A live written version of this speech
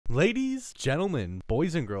Ladies, gentlemen,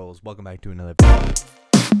 boys and girls, welcome back to another video.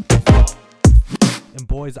 And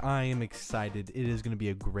boys, I am excited. It is going to be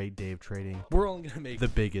a great day of trading. We're only going to make the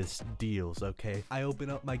biggest deals, okay? I open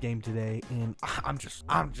up my game today and I'm just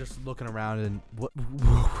looking around and what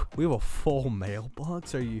we have a full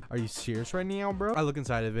mailbox. Are you serious right now, bro? I look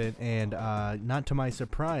inside of it and not to my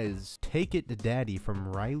surprise, Take It to Daddy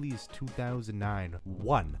from Riley's 2009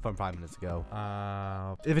 won from 5 minutes ago.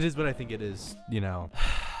 If it is what I think it is, you know,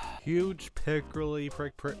 huge prickly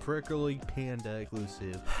panda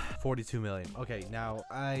exclusive, 42 million. Okay, now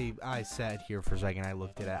I sat here for a second, I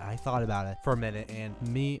looked at it, I thought about it for a minute, and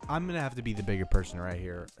I'm gonna have to be the bigger person right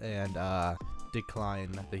here and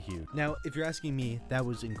decline the huge. Now, if you're asking me, that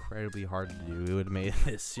was incredibly hard to do. It would have made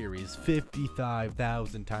this series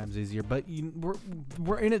 55,000 times easier, but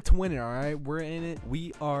we're in it to win it, all right? We're in it.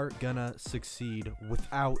 We are gonna succeed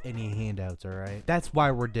without any handouts, all right? That's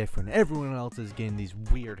why we're different. Everyone else is getting these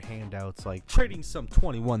weird handouts, like trading some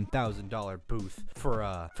 $21,000 booth for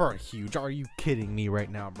a huge. Are you kidding me right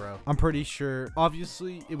now, bro? I'm pretty sure,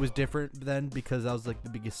 obviously, it was different then because that was like the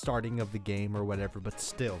biggest starting of the game or whatever, but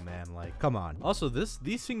still, man, like, come on. Also,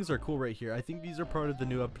 these things are cool right here. I think these are part of the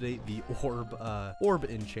new update, the orb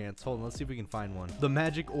enchants. Hold on, let's see if we can find one. The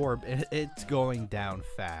magic orb, it's going down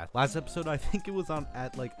fast. Last episode, I think it was on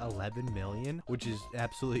at like 11 million, which is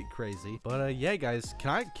absolutely crazy. But yeah, guys,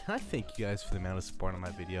 can I thank you guys for the amount of support on my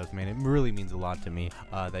videos, man? It really means a lot to me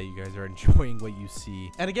that you guys are enjoying what you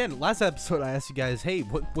see. And again, last episode I asked you guys, hey,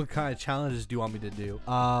 what kind of challenges do you want me to do?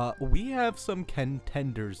 We have some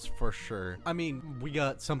contenders for sure. I mean, we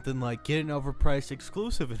got something like get an overpriced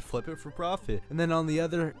exclusive and flip it for profit. And then on the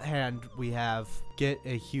other hand, we have get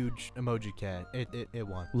a huge emoji cat. It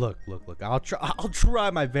won. Look. I'll try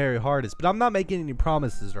my very hardest, but I'm not making any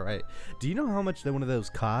promises, all right? Do you know how much one of those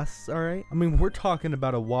costs, all right? I mean, we're talking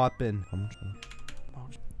about a whopping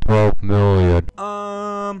 12 million.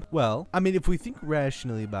 Well, I mean, if we think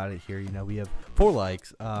rationally about it here, you know, we have 4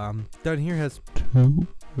 likes. Down here has 2.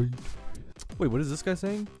 Wait, what is this guy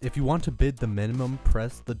saying? If you want to bid the minimum,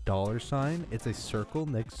 press the $sign. It's a circle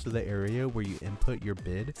next to the area where you input your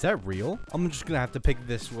bid. Is that real? I'm just gonna have to pick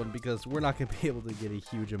this one because we're not gonna be able to get a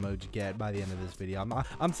huge emoji cat by the end of this video.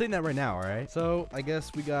 I'm saying that right now, all right? So I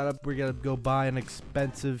guess we gotta go buy an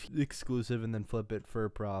expensive exclusive and then flip it for a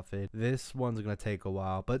profit. This one's gonna take a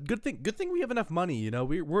while, but good thing we have enough money. You know,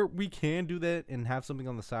 we can do that and have something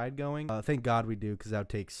on the side going. Thank God we do, because that would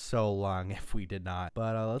take so long if we did not.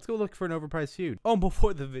 But let's go look for an overpriced huge. Oh,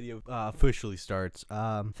 before the video officially starts,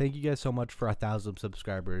 thank you guys so much for 1,000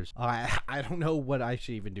 subscribers. I don't know what I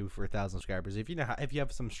should even do for 1,000 subscribers. If you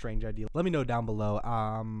have some strange idea, let me know down below.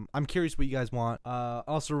 I'm curious what you guys want.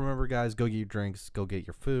 Also remember, guys, go get your drinks, go get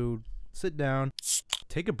your food, sit down,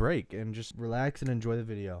 take a break, and just relax and enjoy the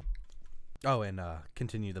video. Oh, and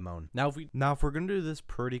continue the moan. Now if we're gonna do this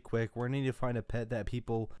pretty quick, we're gonna need to find a pet that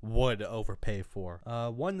people would overpay for.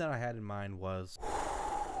 One that I had in mind was,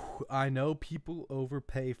 I know people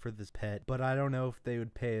overpay for this pet, but I don't know if they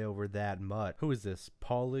would pay over that much. Who is this?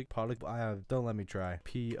 Polly? Don't let me try.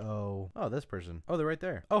 P-O. Oh, this person. Oh, they're right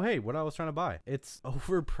there. Oh, hey, what I was trying to buy. It's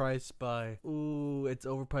overpriced by, it's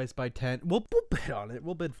overpriced by 10. We'll bid on it.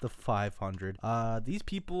 We'll bid the 500. These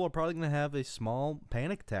people are probably gonna have a small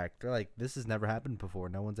panic attack. They're like, this has never happened before.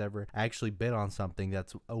 No one's ever actually bid on something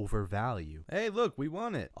that's overvalued. Hey, look, we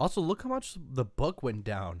won it. Also, look how much the book went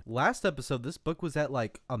down. Last episode, this book was at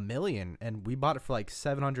like $1 million, and we bought it for like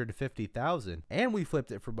 750,000, and we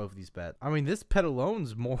flipped it for both of these pets. I mean, this pet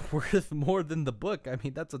alone's worth more than the book. I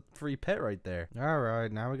mean, that's a free pet right there. All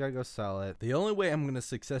right, now we gotta go sell it. The only way I'm gonna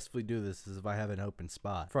successfully do this is if I have an open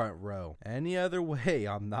spot, front row. Any other way,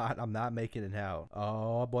 I'm not making it out.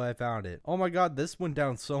 Oh boy, I found it. Oh my god, this went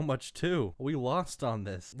down so much too. We lost on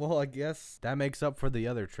this. Well, I guess that makes up for the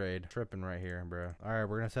other trade. Tripping right here, bro. All right,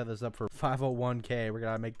 we're gonna set this up for 501k. We're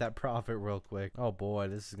gonna make that profit real quick. Oh boy,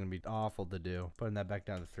 this is gonna be awful to do. Putting that back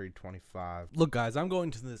down to 325. Look, guys, I'm going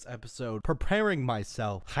to this episode preparing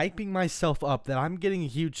myself, hyping myself up that I'm getting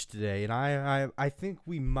huge today, and I think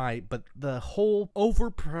we might, but the whole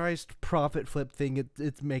overpriced profit flip thing,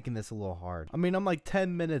 it's making this a little hard. I mean, I'm like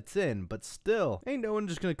 10 minutes in, but still, ain't no one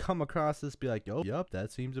just gonna come across this be like, oh, yup,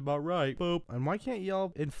 that seems about right. Boop. And why can't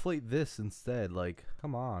y'all inflate this instead? Like,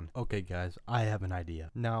 come on. Okay, guys, I have an idea.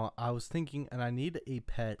 Now, I was thinking, and I need a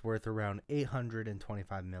pet worth around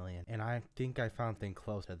 $825. 1.5 million. And I think I found thing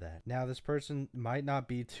close to that. Now, this person might not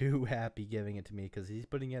be too happy giving it to me because he's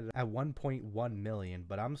putting it at 1.1 million.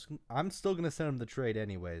 But I'm still going to send him the trade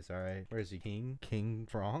anyways, all right? Where is he? King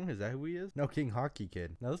Frong? Is that who he is? No, King Hockey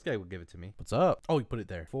Kid. No, this guy will give it to me. What's up? Oh, he put it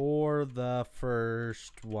there. For the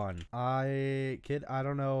first one. Kid, I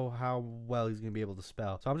don't know how well he's going to be able to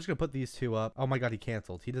spell. So I'm just going to put these two up. Oh my god, he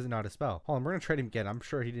canceled. He doesn't know how to spell. Hold on, we're going to trade him again. I'm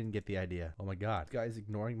sure he didn't get the idea. Oh my god. This guy's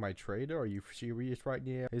ignoring my trader? Are you serious right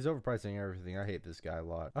now? He's overpricing everything. I hate this guy a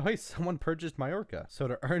lot. Oh, hey, someone purchased my orca. So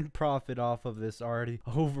to earn profit off of this already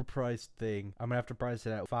overpriced thing, I'm going to have to price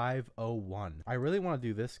it at 501. I really want to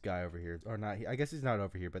do this guy over here. Or not. I guess he's not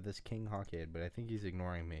over here, but this King Hawkhead. But I think he's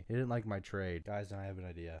ignoring me. He didn't like my trade. Guys, I have an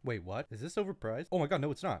idea. Wait, what? Is this overpriced? Oh my god,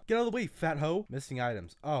 no, it's not. Get out of the way, fat hoe. Missing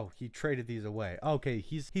items. Oh, he traded these away. Okay,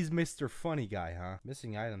 he's Mr. Funny Guy, huh?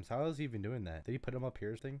 Missing items. How is he even doing that? Did he put them up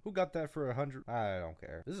here thing? Who got that for 100? I don't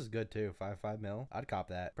care. This is good too. 5 mil. I'd cop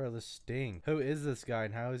that. Bro, this sting. Who is this guy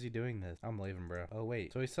and how is he doing this? I'm leaving, bro. Oh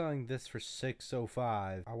wait. So he's selling this for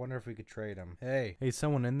 605. I wonder if we could trade him. Hey,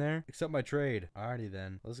 someone in there? Accept my trade. Alrighty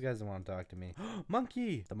then. Those guys don't want to talk to me.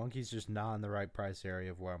 Monkey. The monkey's just not in the right price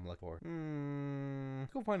area of where I'm looking for.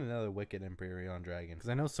 Let's go find another wicked Empyrean dragon because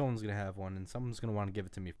I know someone's gonna have one and someone's gonna want to give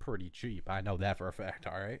it to me pretty cheap. I know that for a fact.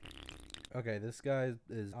 All right. Okay, this guy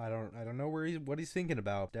is I don't know what he's thinking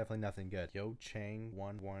about. Definitely nothing good. Yo Chang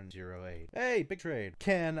 1108. Hey, big trade.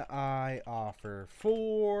 Can I offer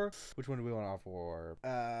for which one do we want to offer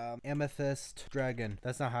for? Amethyst Dragon.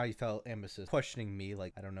 That's not how you felt Amethyst. Questioning me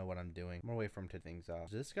like I don't know what I'm doing. I'm gonna wait for him to things off.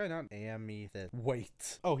 Is this guy not Amethyst?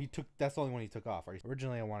 Wait. Oh, that's the only one he took off.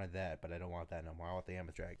 Originally I wanted that, but I don't want that no more. I want the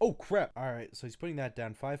Amethyst Dragon. Oh crap. Alright, so he's putting that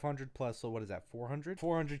down. 500 plus, so what is that? 400?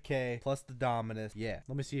 400k plus the Dominus. Yeah.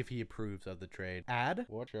 Let me see if he approves of the trade. Add?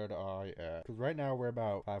 What should I add? Because right now we're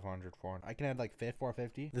about 500, 400. I can add like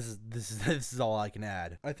 450. This is all I can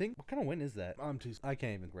add. I think. What kind of win is that? I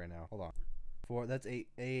can't even right now. Hold on. That's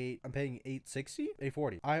 8. I'm paying 860,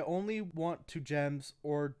 840. I only want 2 gems,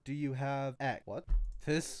 or do you have X? What?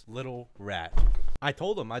 This little rat. I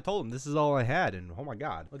told him this is all I had, and oh my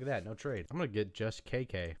god, look at that, no trade. I'm gonna get just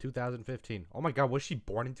KK 2015. Oh my god, was she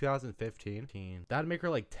born in 2015? That'd make her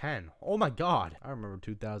like 10. Oh my god, I remember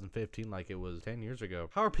 2015 like it was 10 years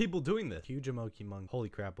ago. How are people doing this? Huge emoji monkey. Holy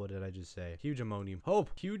crap, what did I just say? Huge emoji.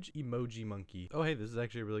 Huge emoji monkey. Oh hey, this is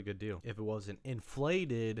actually a really good deal. If it wasn't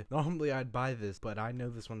inflated, normally I'd buy this, but I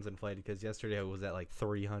know this one's inflated because yesterday it was at like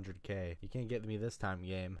 300k. You can't get me this time,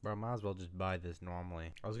 game. Bro, I might as well just buy this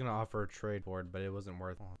normally. I was gonna offer a trade for it, but it wasn't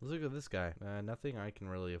worth it. Let's look at this guy. Nothing I can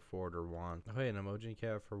really afford or want. Oh, hey, an emoji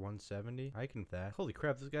cat for 170. I can that. Holy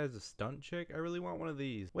crap, this guy's a stunt chick. I really want one of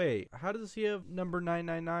these. Wait, how does he have number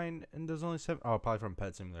 999 and there's only 7? Oh, probably from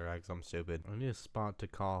Pet Simulator because I'm stupid. I need a spot to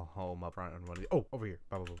call home up front on one of these. Oh, over here.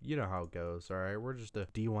 Probably. You know how it goes. All right, we're just a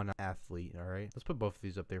D1 athlete. All right, let's put both of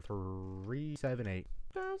these up there for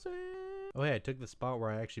 378,000. Oh yeah, I took the spot where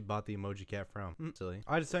I actually bought the emoji cat from. Silly.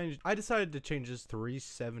 I decided to change this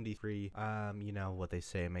 373. You know what they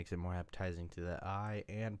say, it makes it more appetizing to the eye,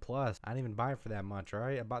 and plus I didn't even buy it for that much. All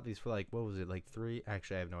right, I bought these for like, what was it, like 3?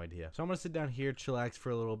 Actually, I have no idea. So I'm gonna sit down here, chillax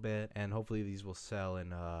for a little bit, and hopefully these will sell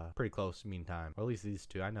in pretty close meantime, or at least these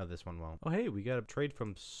two. I know this one won't. Oh hey, we got a trade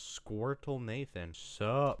from Squirtle Nathan.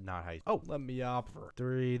 Sup? Not how you. Oh, let me offer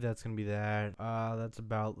 3. That's gonna be that. That's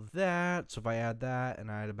about that. So if I add that and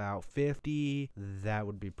I add about 50, that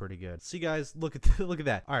would be pretty good. See guys, look at look at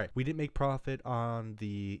that. All right, we didn't make profit on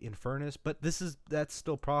the Infernus, but that's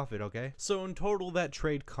still profit. Okay, so in total that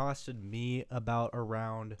trade costed me about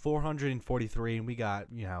around 443 and we got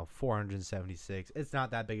 476. It's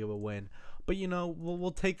not that big of a win, but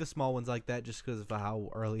we'll take the small ones like that just because of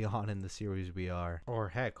how early on in the series we are. Or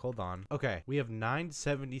heck, hold on. Okay, we have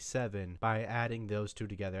 977 by adding those two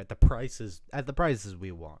together at the prices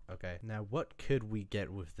we want. Okay, now what could we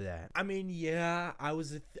get with that? I mean, yeah, I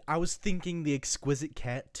was thinking the exquisite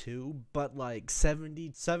cat too, but like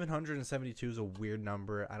 772 is a weird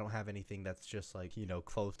number. I don't have anything that's just like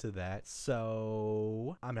close to that,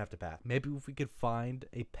 so I'm gonna have to pass. Maybe if we could find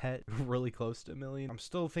a pet really close to 1 million. I'm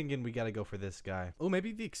still thinking we gotta go for this guy. Oh,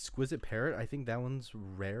 maybe the exquisite parrot. I think that one's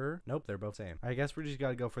rare. Nope, they're both same. I guess we just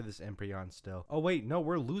gotta go for this Empryon still. Oh wait, no,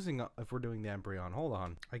 we're losing if we're doing the Empryon. Hold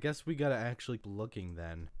on, I guess we gotta actually keep looking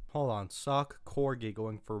then. Hold on, Sock Corgi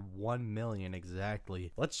going for 1 million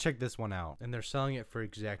exactly. Let's check this one out. And they're selling it for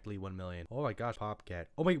exactly 1 million. Oh my gosh, Popcat.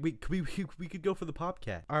 Oh wait, we could go for the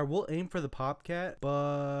Popcat. All right, we'll aim for the Popcat,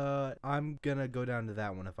 but I'm gonna go down to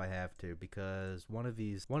that one if I have to because one of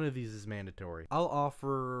these is mandatory. I'll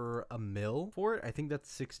offer a mil for it. I think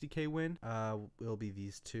that's 60k win. It'll be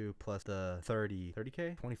these two plus the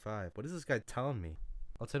 30k, 25. What is this guy telling me?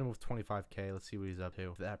 Let's hit him with 25k. Let's see what he's up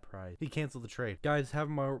to for that price. He canceled the trade. Guys, have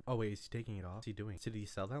him. Oh, wait, is he taking it off? What's he doing? Did he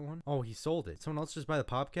sell that one? Oh, he sold it. Someone else just buy the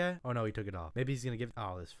Popcat? Oh, no, he took it off. Maybe he's gonna give.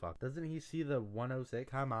 Oh, this fuck. Doesn't he see the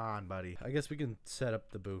 106? Come on, buddy. I guess we can set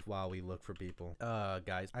up the booth while we look for people.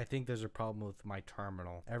 Guys, I think there's a problem with my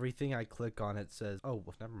terminal. Everything I click on, it says, oh,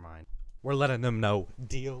 well, never mind. We're letting them know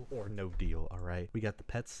deal or no deal. All right, we got the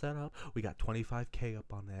pets set up. We got 25k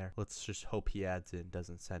up on there. Let's just hope he adds in,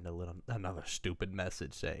 doesn't send another stupid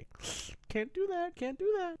message saying can't do that, can't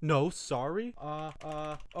do that. No, sorry.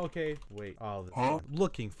 Okay, wait. Oh,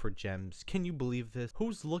 looking for gems. Can you believe this?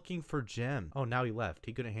 Who's looking for gems? Oh, now he left.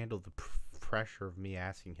 He couldn't handle the pressure of me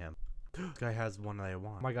asking him. This guy has one that I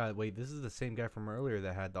want. Oh my god, wait, this is the same guy from earlier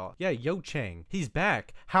that had the... Yeah, Yo Chang. He's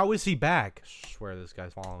back. How is he back? I swear this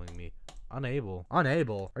guy's following me. Unable.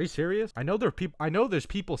 Unable. Are you serious? I know there's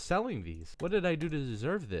people selling these. What did I do to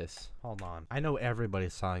deserve this? Hold on. I know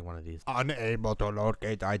everybody's selling one of these. Unable to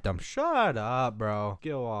locate item. Shut up, bro.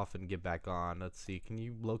 Go off and get back on. Let's see. Can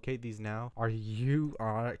you locate these now? Are you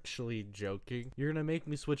actually joking? You're gonna make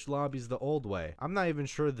me switch lobbies the old way. I'm not even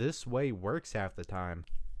sure this way works half the time.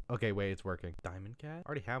 Okay, wait, it's working. Diamond cat? I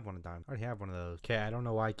already have one of diamond. I already have one of those. Okay, I don't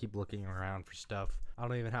know why I keep looking around for stuff. I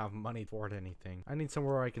don't even have money for it, anything. I need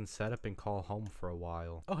somewhere where I can set up and call home for a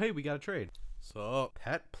while. Oh, hey, we got a trade. So,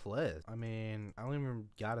 pet plus. I mean, I don't even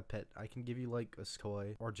got a pet. I can give you like a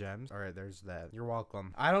toy or gems. All right, there's that. You're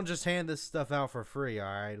welcome. I don't just hand this stuff out for free. All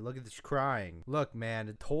right, look at this crying. Look, man,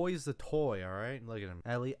 the toy's the toy. All right, look at him.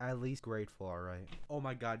 At least grateful. All right. Oh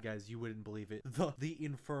my God, guys, you wouldn't believe it. The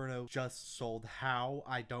Inferno just sold. How?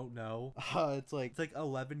 I don't know. It's like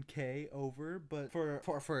 11k over, but for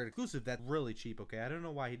an exclusive, that's really cheap. Okay, I don't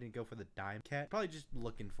know why he didn't go for the dime cat. Probably just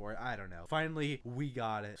looking for it. I don't know. Finally, we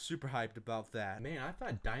got it. Super hyped about that. Man, I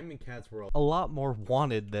thought diamond cats were a lot more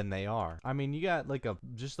wanted than they are. I mean, you got like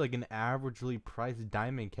just like an averagely priced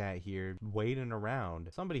diamond cat here waiting around.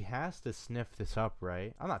 Somebody has to sniff this up,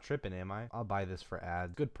 right? I'm not tripping, am I? I'll buy this for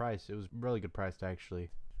ads. Good price. It was really good price actually.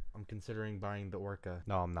 I'm considering buying the orca.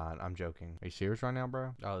 No, I'm not. I'm joking. Are you serious right now,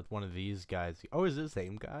 bro? Oh, it's one of these guys. Oh, is it the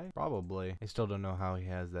same guy? Probably. I still don't know how he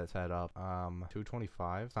has that set up.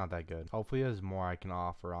 225. It's not that good. Hopefully there's more I can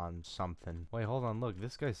offer on something. Wait, hold on. Look,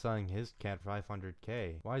 this guy's selling his cat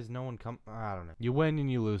 500k. Why is no one come? I don't know. You win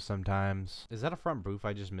and you lose sometimes. Is that a front booth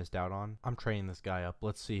I just missed out on? I'm training this guy up.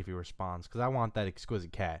 Let's see if he responds because I want that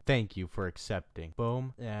exquisite cat. Thank you for accepting.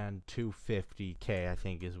 Boom. And 250k I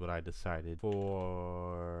think is what I decided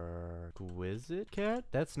for exquisite cat.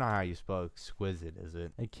 That's not how you spell exquisite, is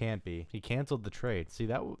it? It can't be. He canceled the trade. See,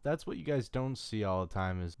 that's what you guys don't see all the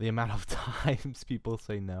time is the amount of times people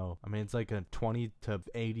say no. I mean, it's like a 20 to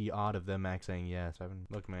 80 odd of them max saying yes.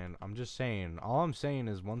 Look, man, I'm just saying. All I'm saying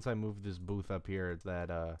is once I move this booth up here, that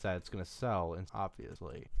it's gonna sell. And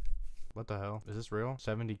obviously. What the hell? Is this real?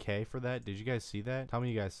 70k for that? Did you guys see that? Tell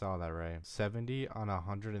me you guys saw that, right? 70 on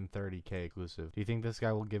 130k exclusive. Do you think this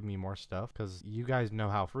guy will give me more stuff? Because you guys know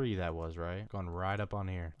how free that was, right? Going right up on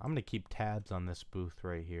here. I'm gonna keep tabs on this booth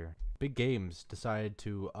right here. Big Games decided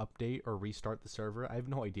to update or restart the server. I have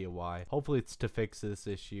no idea why. Hopefully it's to fix this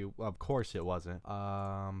issue. Of course it wasn't.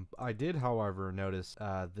 I did, however, notice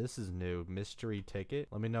this is new. Mystery ticket.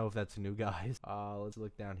 Let me know if that's new, guys. Let's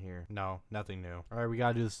look down here. No, nothing new. All right, we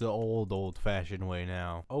gotta do this the old-fashioned way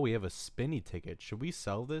now. Oh, we have a spinny ticket. Should we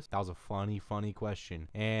sell this? That was a funny question.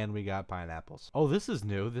 And we got pineapples. Oh, this is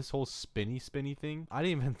new. This whole spinny thing. I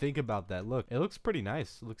didn't even think about that. Look, it looks pretty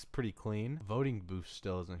nice. It looks pretty clean. Voting booth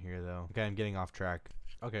still isn't here though. Okay, I'm getting off track.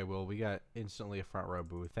 Okay, well, we got instantly a front row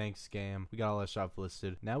booth. Thanks, scam. We got all our stuff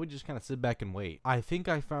listed. Now we just kind of sit back and wait. I think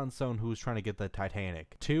I found someone who was trying to get the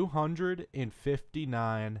Titanic.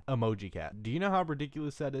 259 emoji cat. Do you know how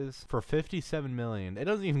ridiculous that is? For 57 million. It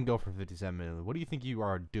doesn't even go for 57 million. What do you think you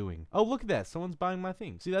are doing? Oh, look at that. Someone's buying my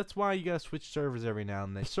thing. See, that's why you gotta switch servers every now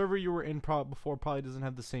and then. The server you were in before probably doesn't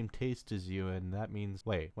have the same taste as you, and that means...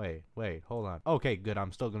 Wait. Hold on. Okay, good.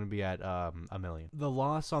 I'm still gonna be at a million. The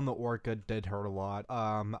loss on the orca did hurt a lot.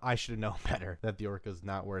 I should have known better that the orca's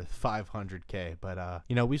not worth 500k, but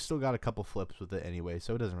you know, we still got a couple flips with it anyway,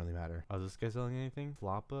 so it doesn't really matter. Oh, is this guy selling anything?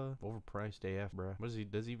 Floppa? Overpriced AF, bruh. What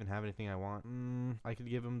does he even have anything I want? I could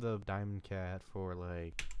give him the diamond cat for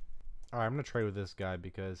like... Alright, I'm gonna trade with this guy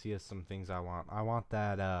because he has some things I want. I want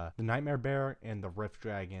that, the Nightmare Bear and the Rift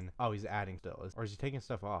Dragon. Oh, he's adding still. Or is he taking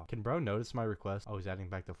stuff off? Can bro notice my request? Oh, he's adding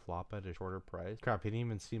back the flop at a shorter price. Crap, he didn't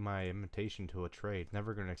even see my invitation to a trade.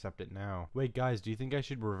 Never gonna accept it now. Wait, guys, do you think I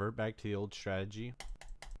should revert back to the old strategy?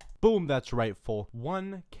 Boom, that's right, full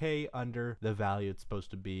 1K under the value it's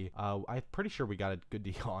supposed to be. I'm pretty sure we got a good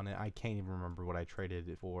deal on it. I can't even remember what I traded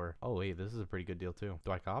it for. Oh wait, this is a pretty good deal too.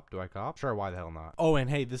 Do I cop? Do I cop? Sure, why the hell not? Oh,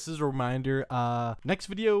 and hey, this is a reminder. Next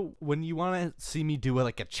video, when you want to see me do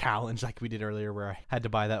like a challenge like we did earlier where I had to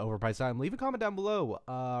buy that overpriced item, leave a comment down below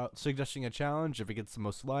suggesting a challenge. If it gets the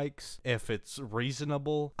most likes, if it's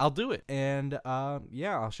reasonable, I'll do it. And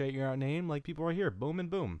yeah, I'll shout your out name like people right here. Boom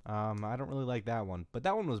and boom. I don't really like that one, but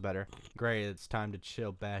that one was better. Great, it's time to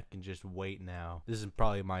chill back and just wait now. This is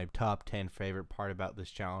probably my top 10 favorite part about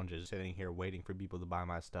this challenge, is sitting here waiting for people to buy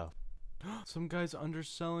my stuff. Some guy's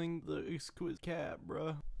underselling the exquisite cat,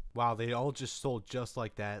 bruh. Wow, they all just sold just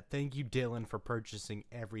like that. Thank you, Dylan, for purchasing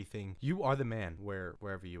everything. You are the man,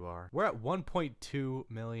 wherever you are. We're at 1.2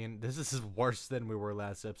 million. This is worse than we were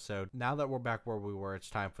last episode. Now that we're back where we were, it's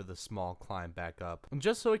time for the small climb back up. And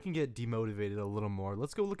just so I can get demotivated a little more,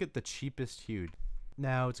 let's go look at the cheapest hued.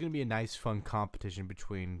 Now, it's going to be a nice, fun competition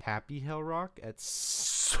between Happy Hellrock at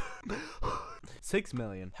 6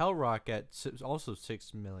 million. Hellrock at also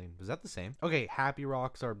 6 million. Is that the same? Okay, Happy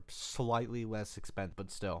Rocks are slightly less expensive, but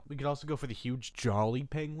still. We could also go for the huge Jolly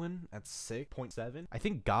Penguin at 6.7. I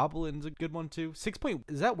think Goblin's a good one too. 6.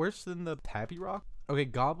 Is that worse than the Happy Rock? Okay,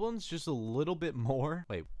 Goblin's just a little bit more.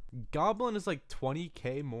 Wait. Goblin is like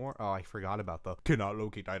 20k more. Oh, I forgot about the cannot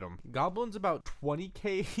locate item. Goblin's about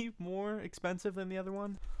 20k more expensive than the other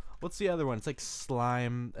one. What's the other one? It's like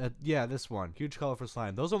slime. Yeah, this one. Huge colorful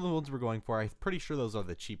slime. Those are the ones we're going for. I'm pretty sure those are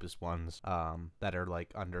the cheapest ones that are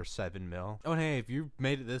like under 7 mil. Oh, and hey, if you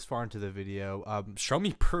made it this far into the video, show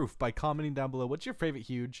me proof by commenting down below. What's your favorite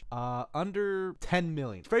huge? Under 10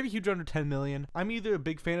 million. Favorite huge under 10 million. I'm either a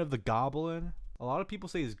big fan of the Goblin. A lot of people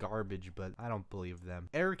say it's garbage, but I don't believe them.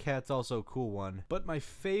 Aircat's also a cool one. But my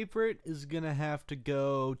favorite is gonna have to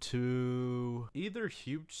go to either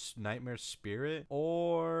Huge Nightmare Spirit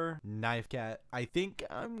or Knife Cat. I think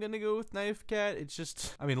I'm gonna go with Knife Cat. It's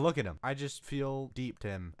just, I mean, look at him. I just feel deep to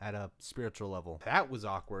him at a spiritual level. That was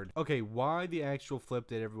awkward. Okay, why the actual flip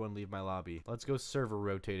did everyone leave my lobby? Let's go server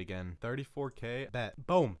rotate again. 34k. Bet.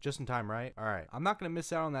 Boom. Just in time, right? All right. I'm not gonna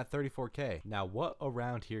miss out on that 34k. Now, what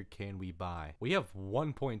around here can we buy? We have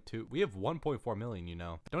 1.4 million, you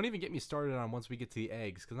know. Don't even get me started on once we get to the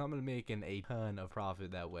eggs, because I'm gonna make a ton of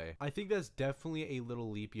profit that way. I think that's definitely a little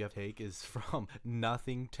leap you have to take, is from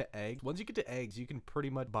nothing to eggs. Once you get to eggs, you can pretty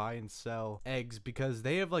much buy and sell eggs because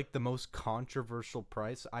they have like the most controversial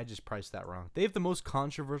price. I just priced that wrong. They have the most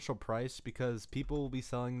controversial price because people will be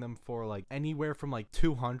selling them for like anywhere from like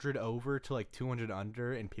 200 over to like 200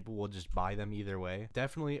 under, and people will just buy them either way.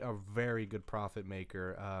 Definitely a very good profit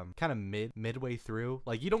maker. Kind of midway through.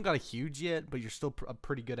 Like, you don't got a huge yet, but you're still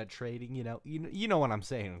pretty good at trading, you know. You know what I'm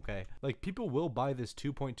saying, okay? Like, people will buy this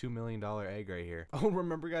 $2.2 million egg right here. Oh,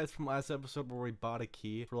 remember guys from last episode where we bought a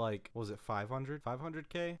key for like, what was it,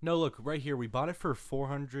 500k? No, look right here, we bought it for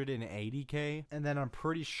 480k, and then I'm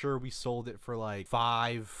pretty sure we sold it for like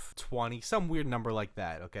 520, some weird number like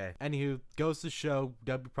that. Okay, anywho, goes to show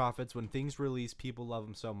W profits, when things release, people love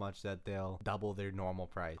them so much that they'll double their normal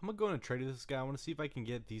price. I'm gonna go and trade this guy. I want to see if I can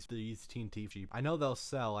get these TNT cheap. I know they'll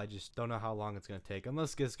sell, I just don't know how long it's gonna take,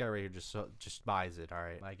 unless this guy right here just buys it. All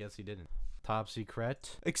right, I guess he didn't. Top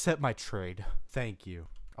secret. Accept my trade. Thank you.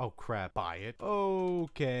 Oh crap, buy it.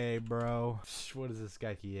 Okay, bro. What is this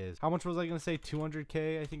guy? He is. How much was I gonna say?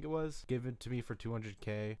 200k, I think it was. Give it to me for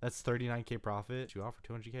 200k. That's 39k profit. You offer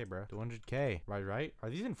 200k, bro. 200k. Right? Are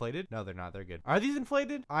these inflated? No, they're not. They're good. Are these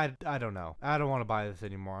inflated? I don't know. I don't want to buy this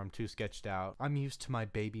anymore. I'm too sketched out. I'm used to my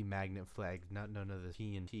baby magnet flag. Not none of this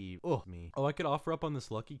TNT. Oh, me. Oh, I could offer up on this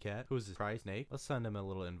lucky cat. Who is this? Try Snake. Let's send him a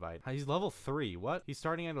little invite. He's level 3. What? He's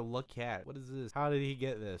starting at a luck cat. What is this? How did he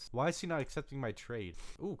get this? Why is he not accepting my trade?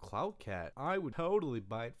 Ooh, Cloud Cat. I would totally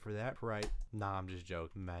buy it for that price. Nah, I'm just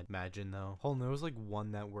joking. Imagine though. Hold on, there was like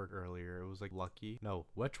one that worked earlier. It was like lucky. No,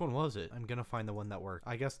 which one was it? I'm gonna find the one that worked.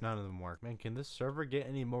 I guess none of them work. Man, can this server get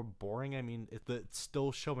any more boring? I mean, it's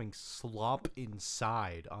still showing slop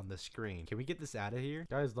inside on the screen. Can we get this out of here?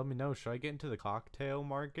 Guys, let me know. Should I get into the cocktail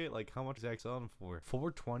market? Like, how much is that selling for?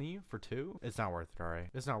 420 for 2? It's not worth it, alright?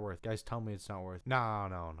 It's not worth. Guys, tell me it's not worth. No.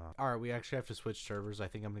 Alright, we actually have to switch servers. I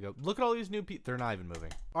think I'm gonna go. Look at all these new people. They're not even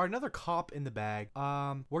moving. Alright, another cop in the bag.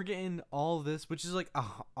 We're getting all of this, which is like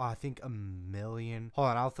I think $1 million. Hold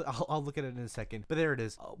on, I'll look at it in a second. But there it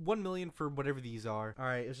is. 1 million for whatever these are. All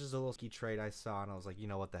right, it's just a little ski trade I saw, and I was like, you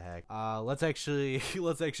know what the heck. Let's actually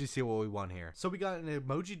see what we won here. So we got an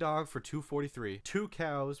emoji dog for 243, 2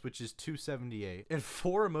 cows, which is 278, and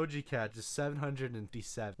 4 emoji cats is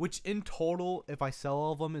 757, which in total, if I sell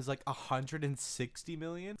all of them, is like 160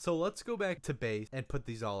 million. So let's go back to base and put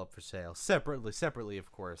these all up for sale separately,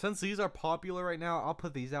 of course. Since these are popular right now, I'll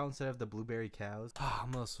put these out instead of the blueberry cows.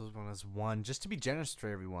 I'm gonna switch one as one, just to be generous to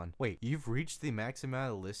everyone. Wait, you've reached the max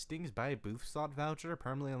amount of listings. Buy a booth slot voucher,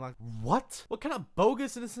 permanently unlocked. What? What kind of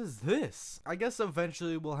bogusness is this? I guess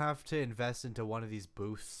eventually we'll have to invest into one of these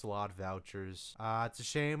booth slot vouchers. It's a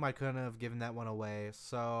shame I couldn't have given that one away.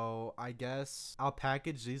 So I guess I'll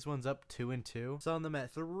package these ones up 2 and 2. Selling them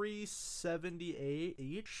at $3.78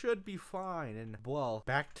 each should be fine. And well,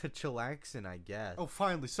 back to chillaxing, I guess. Oh,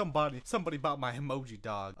 finally, somebody bought my emoji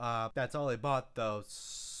dog. That's all they bought though.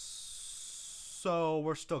 So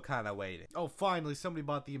we're still kind of waiting. Oh, finally, somebody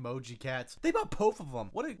bought the emoji cats. They bought both of them.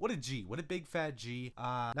 What a G. What a big fat G.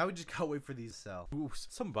 Now we just gotta wait for these to sell. Ooh,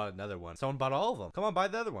 someone bought another one. Someone bought all of them. Come on, buy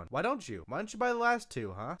the other one. Why don't you? Why don't you buy the last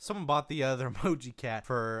two, huh? Someone bought the other emoji cat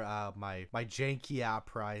for my janky app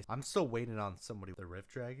price. I'm still waiting on somebody. The Rift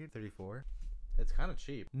Dragon, 34. It's kind of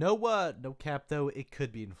cheap. No cap though. It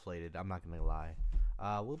could be inflated. I'm not gonna lie.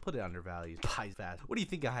 We'll put it undervalued. Buy fast. What do you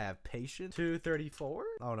think I have? Patience? 234?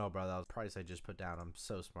 Oh no, bro. That was the price I just put down. I'm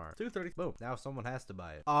so smart. 230. Boom. Now someone has to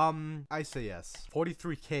buy it. I say yes.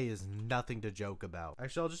 43K is nothing to joke about.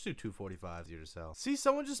 Actually, I'll just do 245 here to sell. See,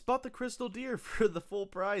 someone just bought the crystal deer for the full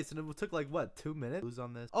price, and it took like what, 2 minutes? Who's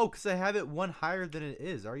on this? Oh, because I have it one higher than it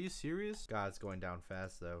is. Are you serious? God, it's going down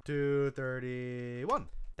fast though. 231.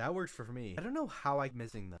 That works for me. I don't know how I'm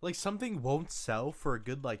missing them. Like, something won't sell for a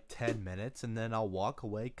good like 10 minutes, and then I'll walk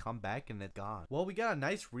away, come back, and it's gone. Well, we got a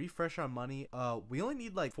nice refresh on money. We only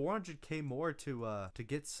need like 400K more to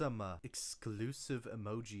get some exclusive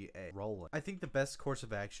emoji rolling. I think the best course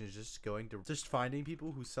of action is just finding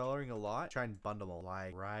people who's selling a lot, try and bundle them.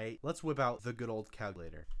 Like, right? Let's whip out the good old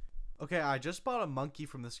calculator. Okay, I just bought a monkey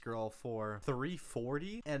from this girl for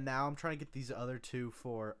 $340, and now I'm trying to get these other two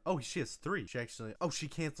for... Oh, she has 3. She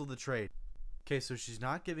canceled the trade. Okay, so she's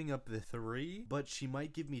not giving up the 3, but she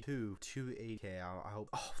might give me 2. 280K, I hope.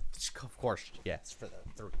 Oh, of course, yes, for the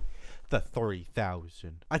 3. The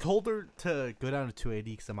 3,000. I told her to go down to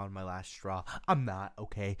 280 because I'm on my last straw. I'm not,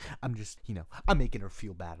 okay? I'm just, I'm making her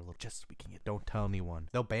feel bad a little, just so we can get. Don't tell anyone.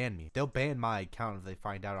 They'll ban me. They'll ban my account if they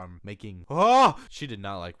find out I'm making. Oh! She did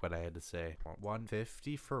not like what I had to say.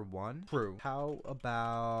 150 for one? True. How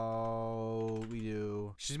about we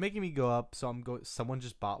do... She's making me go up, so I'm going... Someone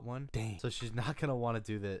just bought one. Dang. So she's not gonna want to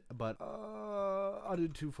do that, but... I'll do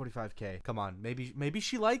 245K. Come on. Maybe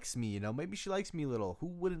she likes me, Maybe she likes me a little. Who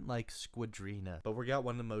wouldn't like Squadrina? But we got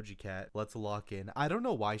one emoji cat. Let's lock in. I don't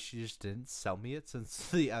know why she just didn't sell me it since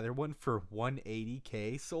the other one for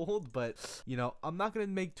 180K sold, but I'm not gonna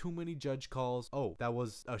make too many judge calls. Oh,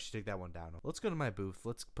 she took that one down. Let's go to my booth.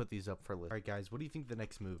 Let's put these up for list. All right, guys, what do you think the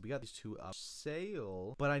next move? We got these two up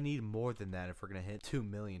sale, but I need more than that if we're gonna hit 2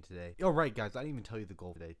 million today. All right, guys, I didn't even tell you the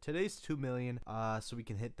goal today. Today's 2 million, so we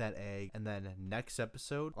can hit that egg, and then next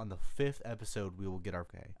episode, on the 5th episode, we will get our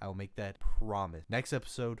okay. I will make that promise. Next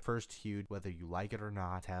episode, first huge, whether you like it or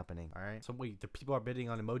not, it's happening. All right. So wait, the people are bidding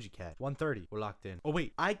on emoji cat. 130. We're locked in. Oh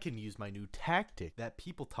wait, I can use my new tactic that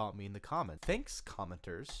people taught me in the comments. Thanks,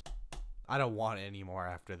 commenters. I don't want it anymore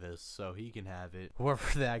after this, so he can have it.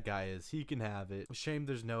 Whoever that guy is, he can have it. Shame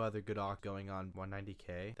there's no other good auct going on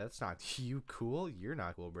 190K. That's not you cool. You're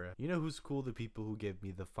not cool, bro. You know who's cool? The people who give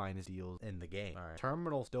me the finest deals in the game. All right.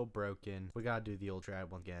 Terminal still broken. We gotta do the old trad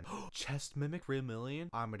one again. Chest mimic 3 million.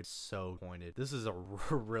 I'm gonna be so pointed. This is a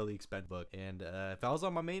really expensive book, and if I was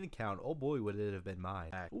on my main account, oh boy, would it have been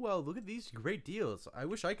mine. Well, look at these great deals. I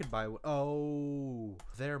wish I could buy one. Oh,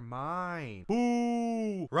 they're mine.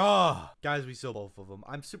 Boo! Rah! Guys, we sold both of them.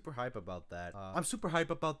 I'm super hype about that.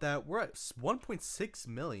 We're at 1.6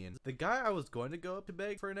 million. The guy I was going to go up to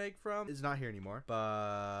beg for an egg from is not here anymore, but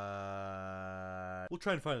we'll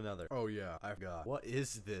try and find another. Oh yeah, I forgot. What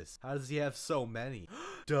is this? How does he have so many?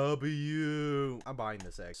 W. I'm buying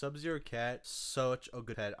this egg. Sub-Zero cat, such a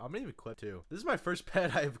good pet. I'm gonna even equip too. This is my first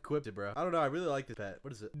pet I've equipped it, bro. I don't know. I really like this pet.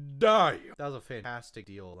 What is it? Die. That was a fantastic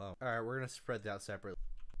deal alone. All right, we're gonna spread that separately.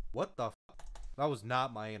 What the f? That was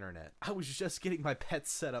not my internet. I was just getting my pets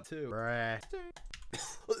set up too.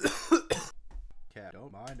 Cat,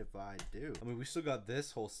 don't mind if I do. I mean, we still got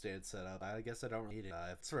this whole stand set up. I guess I don't need it.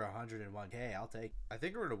 If it's for 101K, I'll take. I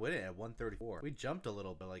think we're gonna win it at 134. We jumped a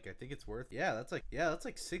little, but like I think it's worth. Yeah, that's like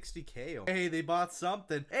 60K. Hey, they bought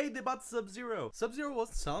something. Hey, they bought Sub-Zero. Sub-Zero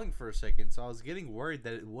wasn't selling for a second, so I was getting worried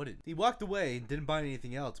that it wouldn't. He walked away and didn't buy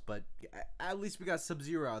anything else, but at least we got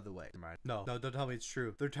Sub-Zero out of the way. No, don't tell me it's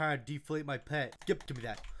true. They're trying to deflate my pet. Give me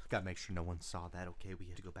that. Gotta make sure no one saw that. Okay, we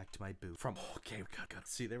have to go back to my booth. Okay, we got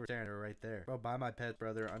see, they were staring at her right there. Bro, buy my pet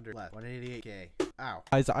brother under left. 188K. Ow.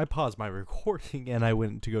 Guys, I paused my recording and I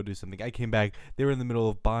went to go do something. I came back. They were in the middle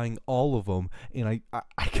of buying all of them, and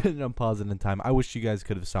I couldn't unpause it in time. I wish you guys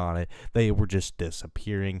could have saw it. They were just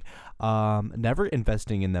disappearing. Never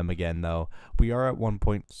investing in them again, though. We are at one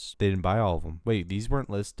point. They didn't buy all of them. Wait, these weren't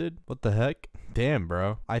listed? What the heck? Damn,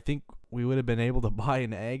 bro. I think we would have been able to buy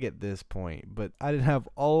an egg at this point, but I didn't have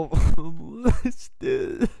all of them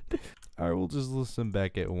listed. Alright, we'll just list them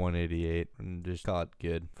back at 188 and just call it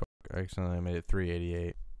good. Fuck, I accidentally made it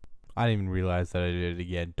 388. I didn't even realize that I did it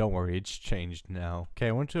again. Don't worry, it's changed now. Okay,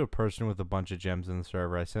 I went to a person with a bunch of gems in the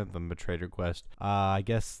server. I sent them a trade request. I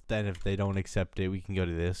guess then if they don't accept it, we can go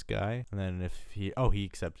to this guy. And then if he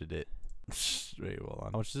accepted it. Wait, hold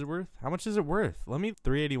on. How much is it worth? How much is it worth? Let me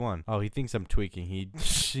 381. Oh, he thinks I'm tweaking. He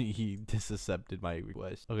disaccepted my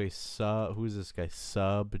request. Okay, who is this guy?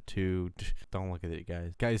 Sub to don't look at it,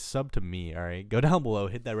 guys. Guys, sub to me, all right? Go down below,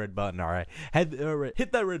 hit that red button, all right? Hit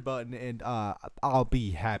that red button and I'll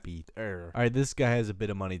be happy. All right, this guy has a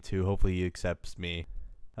bit of money too. Hopefully he accepts me.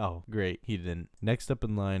 Oh, great. He didn't. Next up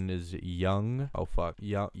in line is Young. Oh, fuck.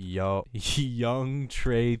 Young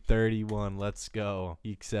Trey 31. Let's go.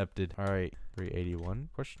 He accepted. All right. 381?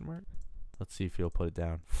 Question mark? Let's see if he'll put it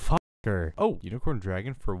down. Fucker. Oh, Unicorn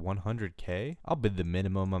Dragon for 100K? I'll bid the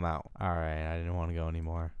minimum amount. All right. I didn't want to go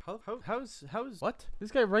anymore. How's what?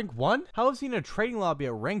 This guy rank 1? How is he in a trading lobby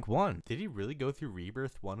at rank 1? Did he really go through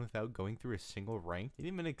Rebirth 1 without going through a single rank? He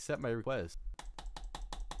didn't even accept my request.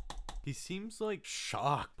 He seems like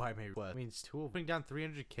shocked by my request. I mean, it's too putting down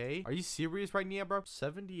 300K. Are you serious right now, bro?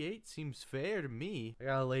 78 seems fair to me. I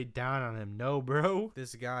gotta lay down on him. No, bro.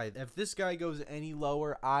 This guy. If this guy goes any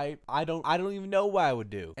lower, I don't even know what I would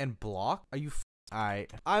do. And block? Are you?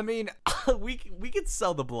 Alright. I mean, we could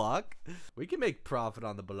sell the block. We can make profit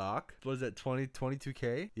on the block. What is that,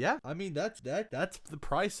 22K? Yeah. I mean, that's the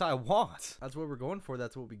price I want. That's what we're going for.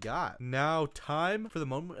 That's what we got. Now, time for the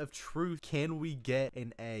moment of truth. Can we get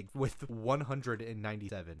an egg with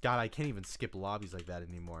 197? God, I can't even skip lobbies like that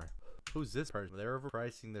anymore. Who's this person? They're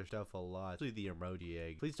overpricing their stuff a lot. Especially the emoji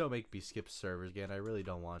egg. Please don't make me skip servers again. I really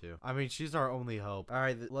don't want to. I mean, she's our only hope. All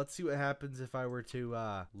right, let's see what happens if I were to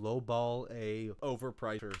lowball a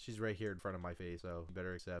overpricer. She's right here in front of my face, so you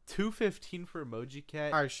better accept. 215 for emoji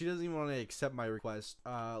cat. All right, she doesn't even want to accept my request.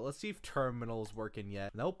 Let's see if terminal's working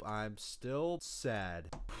yet. Nope, I'm still sad.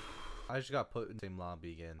 I just got put in the same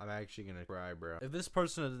lobby again. I'm actually gonna cry, bro. If this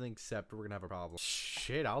person doesn't accept, we're gonna have a problem.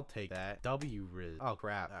 Shit, I'll take that. W Riz. Oh,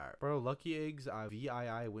 crap. All right. Bro, Lucky Eggs,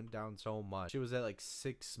 VII went down so much. It was at like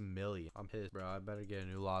 6 million. I'm pissed, bro. I better get a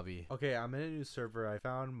new lobby. Okay, I'm in a new server. I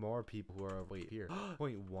found more people who are, wait, here.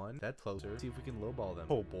 0.1. That's closer. See if we can lowball them.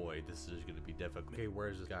 Oh, boy. This is gonna be difficult. Okay,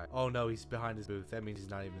 where's this guy? Oh, no, he's behind his booth. That means he's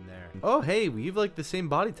not even there. Oh, hey, we have like the same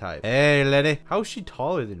body type. Hey, lady. How is she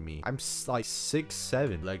taller than me? I'm like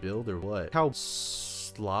 6'7", like build or what? How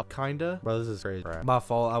slop kinda? Bro, this is crazy. Right. My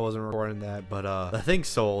fault, I wasn't recording that, but the thing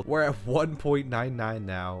sold. We're at 1.99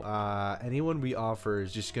 now. Anyone we offer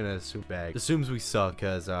is just gonna assume bag. Assumes we suck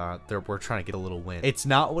because we're trying to get a little win. It's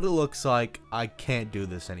not what it looks like. I can't do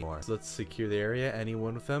this anymore. So let's secure the area.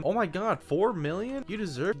 Anyone with them? Oh my god, 4 million? You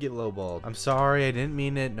deserve to get lowballed. I'm sorry, I didn't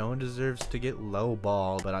mean it. No one deserves to get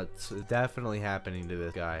lowballed, but it's definitely happening to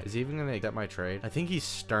this guy. Is he even gonna accept my trade? I think he's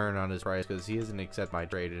stern on his price because he doesn't accept my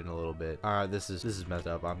trade in a little bit. This is messed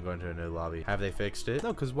up. I'm going to a new lobby. Have they fixed it?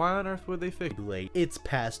 No, because why on earth would they fix it? Late. It's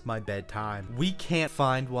past my bedtime. We can't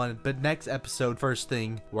find one, but next episode, first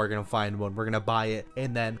thing, we're gonna find one. We're gonna buy it,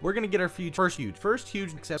 and then we're gonna get our first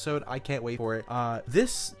huge next episode. I can't wait for it.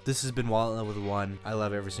 This has been Wallet Level 1. I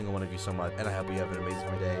love every single one of you so much, and I hope you have an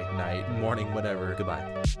amazing day, night, morning, whatever.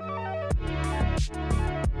 Goodbye.